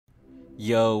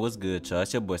Yo, what's good, y'all?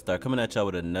 It's your boy Star coming at y'all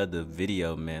with another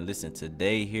video, man. Listen,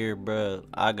 today here, bro,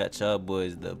 I got y'all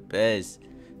boys the best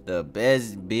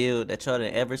build that y'all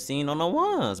done ever seen on the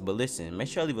ones. But listen, make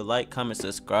sure y'all leave a like, comment,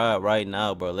 subscribe right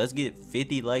now, bro. Let's get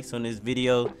 50 likes on this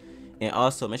video. And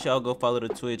also, make sure y'all go follow the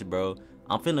Twitch, bro.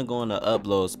 I'm finna go on an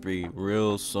upload spree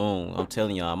real soon. I'm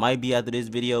telling y'all, I might be after this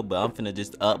video, but I'm finna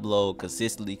just upload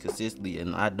consistently,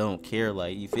 and I don't care,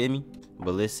 like, you feel me?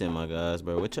 But listen, my guys,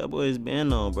 bro, what y'all boys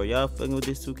been on, bro? Y'all fucking with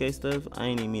this 2K stuff? I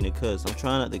ain't even mean to cuss. I'm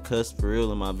trying not to cuss for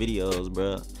real in my videos,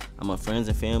 bro. I'm a friends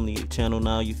and family channel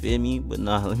now, you feel me? But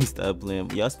nah, let me stop playing.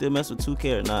 But y'all still mess with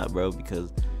 2K or not, bro?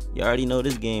 Because you already know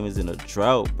this game is in a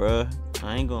drought, bro.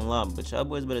 I ain't gonna lie, but y'all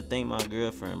boys better thank my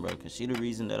girlfriend, bro, because she the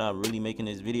reason that I'm really making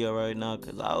this video right now.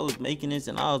 Because I was making this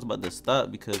and I was about to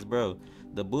stop because, bro,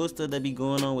 the bullshit that be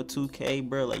going on with 2K,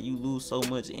 bro, like, you lose so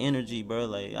much energy, bro.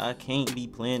 Like, I can't be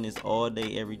playing this all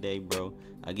day, every day, bro.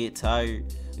 I get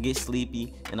tired, I get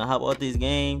sleepy, and I hop out this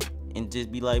game and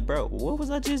just be like, bro, what was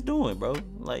I just doing, bro?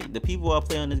 Like, the people I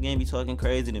play on this game be talking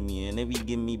crazy to me, and they be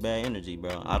giving me bad energy,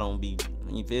 bro. I don't be,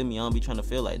 you feel me? I don't be trying to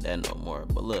feel like that no more.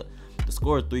 But look, the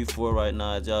score is 3-4 right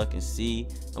now, as y'all can see.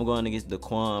 I'm going against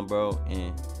Daquan, bro,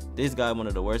 and this guy one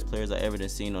of the worst players I ever done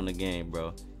seen on the game,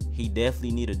 bro. He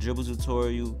definitely need a dribble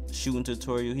tutorial, shooting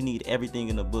tutorial. He need everything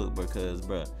in the book, because,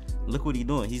 bro, look what he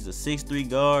doing. He's a 6'3"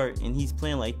 guard, and he's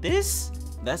playing like this.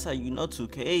 That's how you know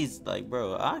 2K is like,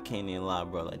 bro, I can't even lie,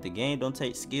 bro. Like, the game don't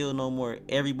take skill no more.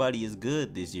 Everybody is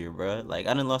good this year, bro. Like,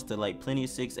 I done lost to, like, plenty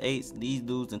of 6'8s. These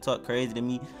dudes and talk crazy to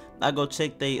me. I go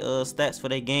check they stats for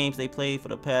their games they played for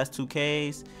the past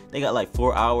 2Ks. They got like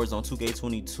 4 hours on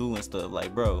 2K22 and stuff.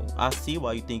 Like, bro, I see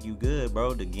why you think you good,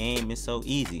 bro. The game is so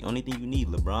easy. Only thing you need,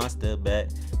 LeBron step back,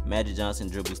 Magic Johnson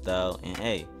dribble style, and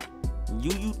hey,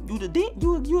 you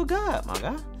a god, my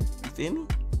guy. You feel me?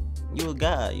 You a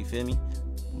god, you feel me?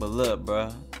 But look,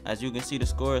 bro, as you can see, the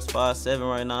score is 5-7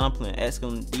 right now. I'm playing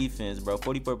excellent defense, bro.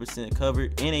 44%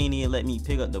 covered, and ain't even let me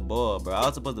pick up the ball, bro. I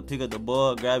was supposed to pick up the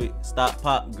ball, grab it, stop,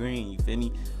 pop, green, you feel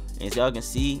me? And as y'all can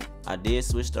see, I did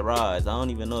switch the rise. I don't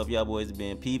even know if y'all boys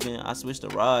been peeping. I switched the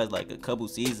rise like a couple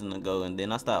seasons ago, and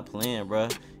then I stopped playing, bro.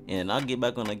 And I get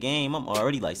back on the game, I'm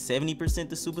already like 70%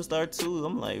 the superstar too.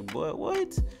 I'm like, boy,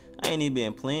 what? I ain't even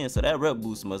been playing, so that rep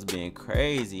boost must have been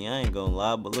crazy. I ain't gonna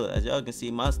lie, but look, as y'all can see,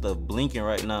 my stuff blinking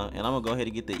right now, and I'm gonna go ahead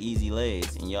and get the easy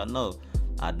lays. And y'all know,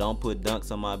 I don't put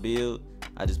dunks on my build.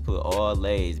 I just put all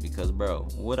lays because, bro,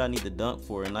 what I need to dunk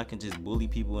for, and I can just bully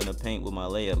people in the paint with my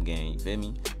layup game, you feel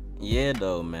me? Yeah,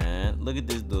 though, man. Look at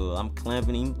this dude. I'm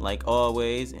clamping him like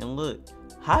always, and look.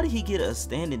 How did he get a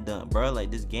standing dunk, bro?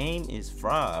 Like, this game is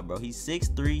fried, bro. He's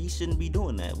 6'3". He shouldn't be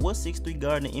doing that. What 6'3"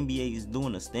 guard in the NBA is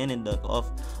doing a standing dunk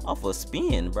off a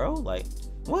spin, bro? Like,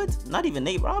 what? Not even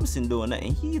Nate Robinson doing that.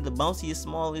 And he's the bounciest,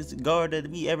 smallest guard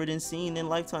that we ever done seen in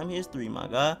lifetime history, my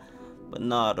guy. But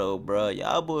nah, though, bro,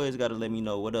 y'all boys gotta let me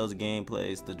know what else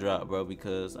gameplays to drop, bro,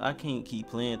 because I can't keep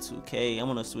playing 2K. I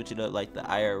wanna switch it up like the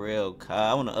IRL.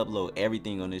 I wanna upload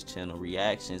everything on this channel,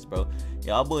 reactions, bro.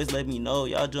 Y'all boys let me know.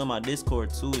 Y'all join my Discord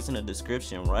too. It's in the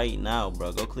description right now,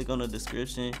 bro. Go click on the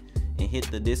description and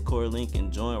hit the Discord link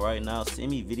and join right now.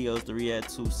 Send me videos to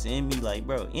react to. Send me, like,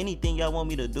 bro, anything y'all want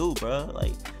me to do, bro.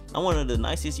 Like, I'm one of the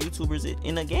nicest YouTubers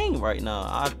in the game right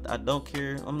now. I don't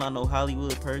care. I'm not no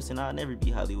Hollywood person. I'll never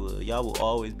be Hollywood. Y'all will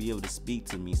always be able to speak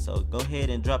to me. So go ahead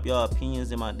and drop y'all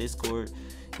opinions in my Discord.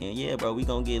 And yeah, bro, we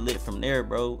gonna get lit from there,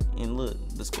 bro. And look,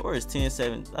 the score is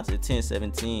 10-7. I said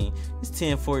 10-17. It's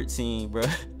 10-14, bro.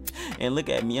 And look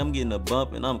at me. I'm getting a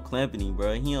bump and I'm clamping him,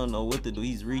 bro. He don't know what to do.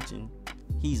 He's reaching.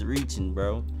 He's reaching,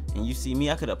 bro. And you see me,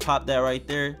 I could have popped that right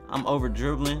there. I'm over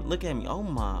dribbling. Look at me. Oh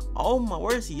my,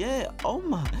 where's he at? Oh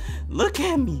my, look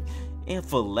at me. And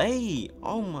fillet.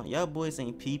 Oh my, y'all boys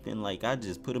ain't peeping. Like, I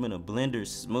just put him in a blender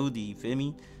smoothie, you feel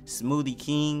me? Smoothie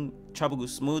king, tropical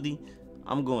smoothie.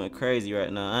 I'm going crazy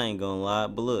right now, I ain't gonna lie.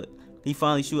 But look, he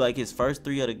finally shoot like his first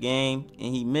 3 of the game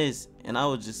and he missed. And I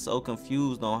was just so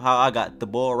confused on how I got the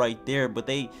ball right there. But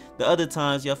the other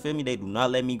times, y'all feel me, they do not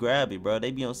let me grab it, bro.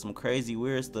 They be on some crazy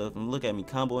weird stuff. And look at me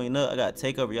comboing up. I got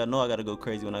takeover. Y'all know I gotta go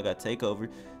crazy when I got takeover.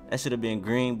 That should have been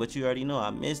green, but you already know I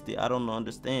missed it. I don't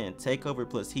understand. Takeover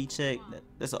plus heat check,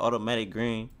 that's an automatic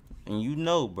green. And you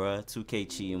know, bro, 2K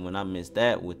cheating when I missed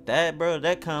that. With that, bro,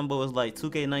 that combo is like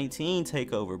 2K19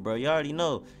 takeover, bro. You already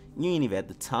know. You ain't even had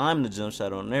the time to jump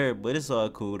shot on there, but it's all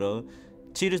cool though.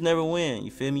 Cheaters never win, you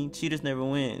feel me? Cheaters never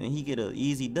win, and he get an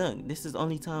easy dunk. This is the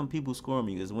only time people score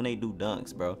me is when they do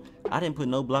dunks, bro. I didn't put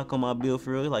no block on my build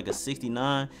for real, like a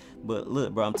 69. But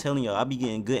look, bro, I'm telling y'all, I be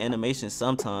getting good animations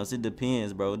sometimes. It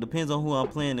depends, bro. It depends on who I'm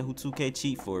playing and who 2K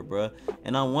cheat for, bro.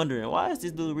 And I'm wondering, why is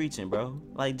this dude reaching, bro?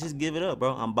 Like, just give it up,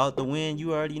 bro. I'm about to win.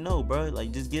 You already know, bro.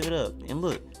 Like, just give it up. And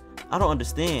look, I don't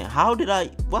understand. How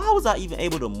was I even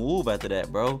able to move after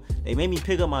that, bro? They made me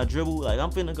pick up my dribble. Like,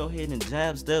 I'm finna go ahead and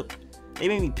jab step. They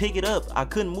made me pick it up. I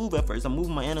couldn't move at first. I'm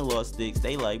moving my analog sticks.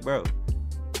 They like, bro,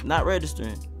 not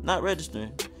registering.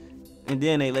 And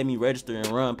then they let me register and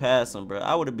run past them, bro.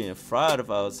 I would have been fried if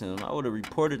I was him. I would have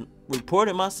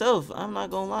reported myself. I'm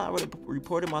not gonna lie. I would have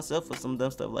reported myself for some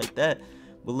dumb stuff like that.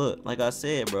 But look, like I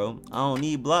said, bro, I don't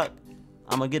need block.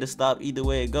 I'm gonna get a stop either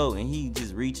way it go. And he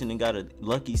just reaching and got a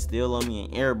lucky steal on me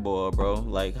and airball, bro.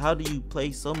 Like, how do you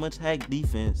play so much hack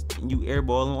defense and you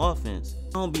airball on offense?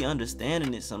 I don't be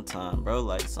understanding it sometimes, bro.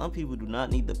 Like, some people do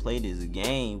not need to play this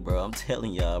game, bro. I'm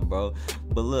telling y'all, bro.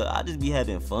 But look, I just be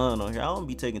having fun on here. I don't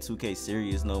be taking 2K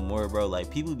serious no more, bro. Like,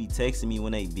 people be texting me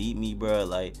when they beat me, bro.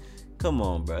 Like, come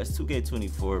on, bro. It's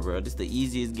 2K24, bro. This the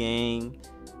easiest game.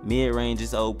 Mid-range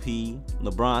is OP.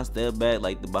 LeBron step back,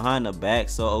 like the behind the back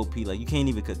so OP. Like, you can't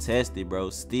even contest it, bro.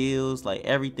 Steals, like,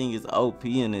 everything is OP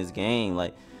in this game.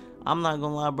 Like, I'm not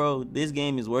gonna lie, bro, this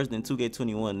game is worse than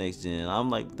 2K21 next gen.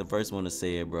 I'm like the first one to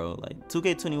say it, bro. Like,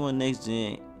 2K21 next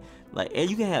gen, like, and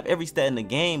you can have every stat in the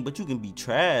game, but you can be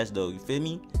trash though, you feel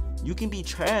me? You can be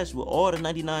trash with all the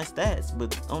 99 stats,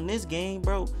 but on this game,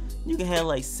 bro, you can have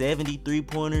like 70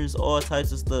 3-pointers, all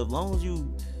types of stuff. As long as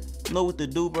you know what to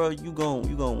do, bro, you gon'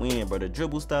 win, bro. The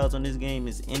dribble styles on this game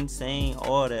is insane,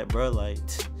 all that, bro. Like,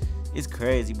 it's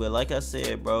crazy. But like I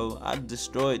said, bro, I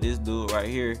destroyed this dude right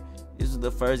here. This is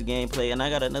the first gameplay, and I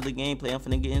got another gameplay I'm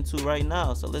finna get into right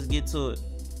now, so let's get to it.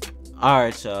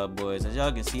 Alright, y'all boys, as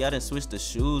y'all can see, I done switched the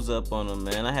shoes up on him,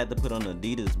 man. I had to put on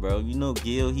Adidas, bro. You know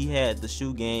Gil, he had the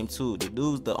shoe game too. The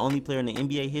dude's the only player in the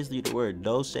NBA history to wear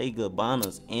Dolce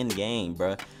Gabbanas in game,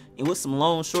 bro. And with some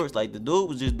long shorts, like, the dude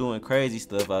was just doing crazy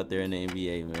stuff out there in the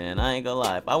NBA, man. I ain't gonna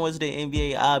lie. If I went to the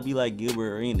NBA, I'd be like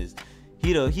Gilbert Arenas.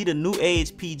 He the new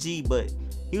age PG, but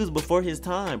he was before his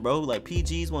time, bro. Like,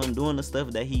 PGs wasn't doing the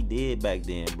stuff that he did back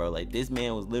then, bro. Like, this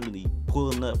man was literally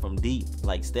pulling up from deep,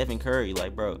 like Stephen Curry.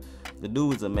 Like, bro, the dude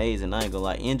was amazing. I ain't gonna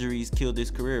lie. Injuries killed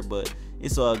his career, but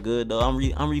it's all good though. I'm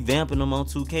revamping him on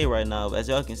 2K right now. As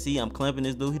y'all can see, I'm clamping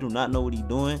this dude. He do not know what he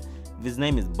doing. His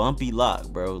name is Bumpy Lock,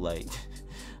 bro. Like,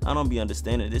 I don't be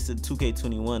understanding. This is a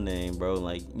 2K21 name, bro.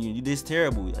 Like, you this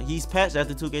terrible. He's patched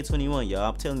after 2K21, y'all.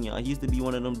 I'm telling y'all, he used to be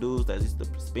one of them dudes that used to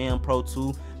spam Pro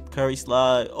 2, Curry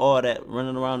slide, all that,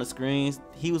 running around the screens.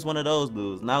 He was one of those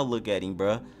dudes. Now look at him,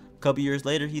 bro. A couple years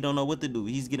later, he don't know what to do.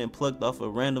 He's getting plucked off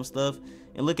of random stuff.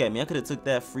 And look at me, I could have took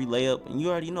that free layup. And you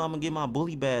already know I'm gonna get my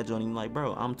bully badge on him. Like,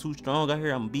 bro, I'm too strong out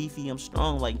here. I'm beefy. I'm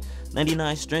strong. Like,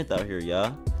 99 strength out here,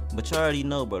 y'all. But you already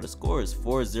know, bro, the score is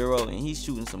 4-0, and he's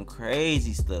shooting some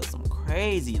crazy stuff, some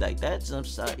crazy, like, that jump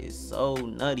shot is so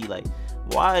nutty. Like,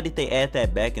 why did they add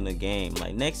that back in the game?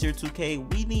 Like, next year 2K,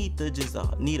 we need to just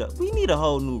we need a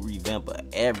whole new revamp of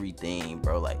everything,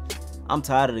 bro. Like, I'm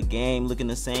tired of the game looking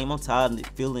the same. I'm tired of it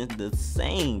feeling the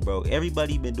same, bro.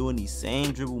 Everybody been doing these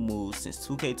same dribble moves since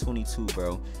 2K22,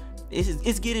 bro.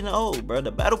 It's getting old, bro.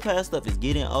 The battle pass stuff is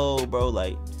getting old, bro.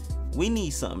 Like, we need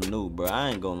something new, bro.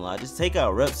 I ain't gonna lie. Just take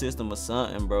out rep system or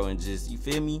something, bro, and just, you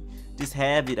feel me? Just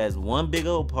have it as one big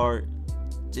old part.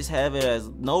 Just have it as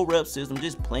no rep system.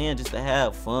 Just playing just to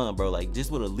have fun, bro. Like, just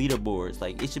with a leaderboards.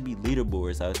 Like, it should be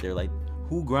leaderboards out there. Like,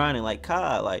 who grinding? Like,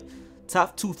 Kai, like,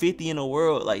 top 250 in the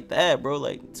world, like that, bro.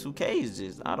 Like, 2K is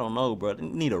just, I don't know, bro. They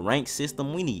need a rank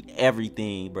system. We need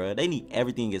everything, bro. They need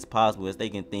everything as possible as they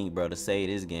can think, bro, to save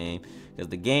this game, because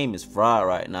the game is fried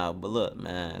right now. But look,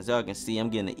 man, as y'all can see, I'm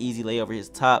getting an easy lay over his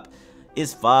top.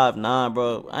 It's 5-9,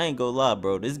 bro. I ain't gonna lie,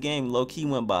 bro. This game low-key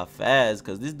went by fast,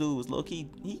 because this dude was low-key,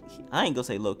 I ain't gonna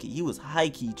say low-key, he was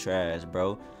high-key trash,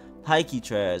 bro. High-key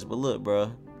trash. But look,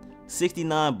 bro,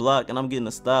 69 block, and I'm getting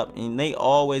a stop, and they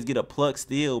always get a pluck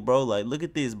steal, bro. Like, look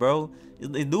at this, bro.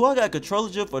 Do I got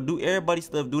controller drift, or do everybody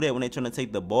stuff do that when they trying to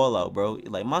take the ball out, bro?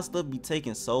 Like, my stuff be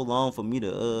taking so long for me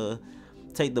to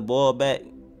take the ball back.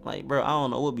 Like, bro, I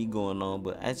don't know what be going on,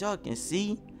 but as y'all can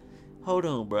see, hold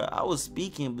on, bro, I was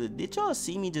speaking, but did y'all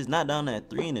see me just knock down that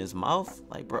 3 in his mouth?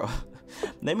 Like, bro,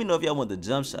 let me know if y'all want the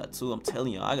jump shot too. I'm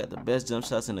telling y'all, I got the best jump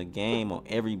shots in the game on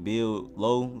every build.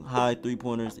 Low, high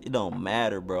 3-pointers, it don't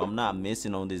matter, bro. I'm not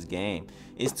missing on this game.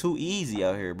 It's too easy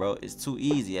out here, bro. It's too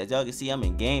easy. As y'all can see, I'm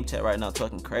in game chat right now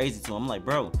talking crazy to him. I'm like,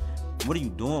 bro, What are you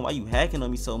doing? Why you hacking on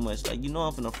me so much? Like, you know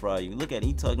I'm finna fry you. Look at him,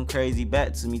 he talking crazy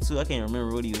back to me too. I can't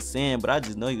remember what he was saying, but I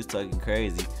just know he was talking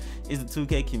crazy. It's the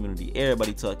 2K community.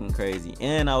 Everybody talking crazy.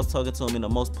 And I was talking to him in the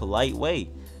most polite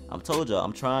way. I'm told y'all,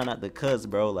 I'm trying not to cuss,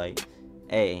 bro. Like,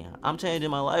 hey, I'm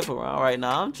changing my life around right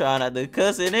now. I'm trying not to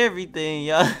cuss and everything,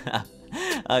 y'all.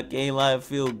 I can't lie, it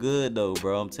feel good though,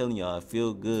 bro. I'm telling y'all, it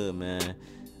feel good, man.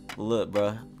 Look,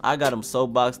 bro, I got him so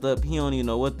boxed up, he don't even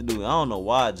know what to do. I don't know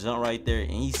why I jumped right there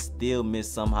and he still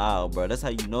missed somehow, bro. That's how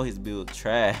you know his build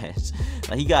trash.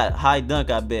 Like, he got high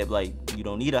dunk, I bet. Like, you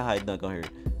don't need a high dunk on here.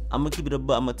 I'm gonna keep it a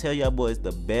buck. I'm gonna tell y'all boys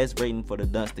the best rating for the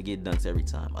dunks to get dunks every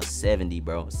time. A 70,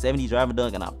 bro. 70 driving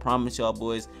dunk, and I promise y'all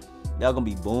boys, y'all gonna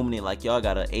be booming it like y'all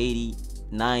got a 80,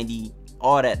 90,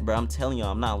 all that, bro. I'm telling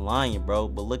y'all, I'm not lying, bro.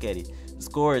 But look at it. The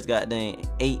score is goddamn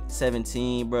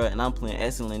 8-17, bro, and I'm playing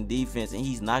excellent defense, and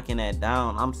he's knocking that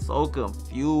down. I'm so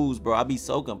confused, bro. I be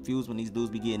so confused when these dudes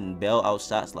be getting bail out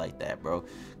shots like that, bro.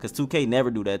 Cause 2K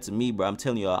never do that to me, bro. I'm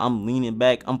telling y'all, I'm leaning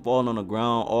back, I'm falling on the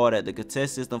ground, all that. The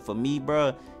contest system for me,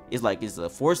 bro, it's like it's a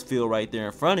force field right there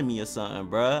in front of me or something,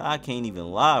 bro. I can't even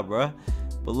lie, bro.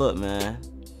 But look, man,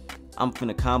 I'm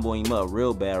finna combo him up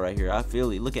real bad right here. I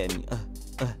feel it. Look at me.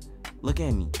 Look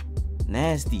at me.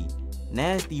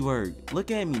 Nasty work.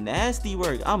 Look at me. Nasty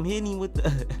work. I'm hitting him with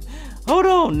the hold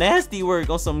on. Nasty work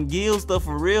on some Gil stuff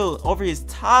for real over his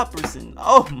toppers. And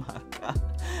oh my god,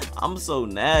 I'm so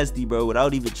nasty, bro,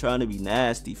 without even trying to be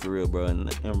nasty for real, bro.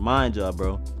 And remind y'all,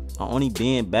 bro, I only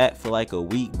been back for like a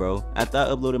week, bro. After I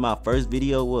uploaded my first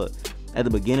video, what, at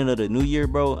the beginning of the new year,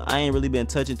 bro, I ain't really been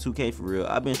touching 2K for real.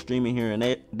 I've been streaming here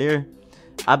and there.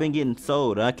 I've been getting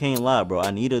sold. I can't lie, bro.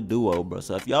 I need a duo, bro.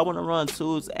 So if y'all want to run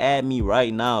twos, add me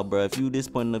right now, bro. If you this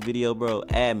point in the video, bro,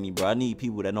 add me, bro. I need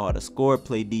people that know how to score,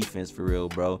 play defense for real,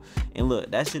 bro. And look,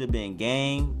 that should have been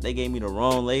game. They gave me the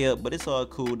wrong layup, but it's all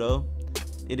cool, though.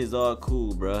 It is all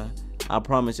cool, bro. I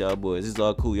promise y'all, boys, it's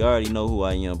all cool. You already know who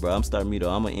I am, bro. I'm starting me,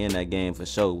 though. I'm going to end that game for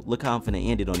sure. Look how I'm finna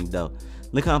end it on him, though.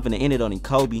 Look how I'm finna end it on him,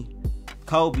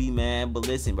 Kobe, man. But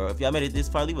listen, bro, if y'all made it this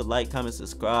far, leave a like, comment,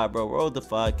 subscribe, bro. Roll the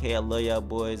 5K. I love y'all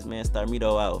boys, man.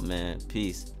 Starmito out, man.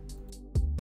 Peace.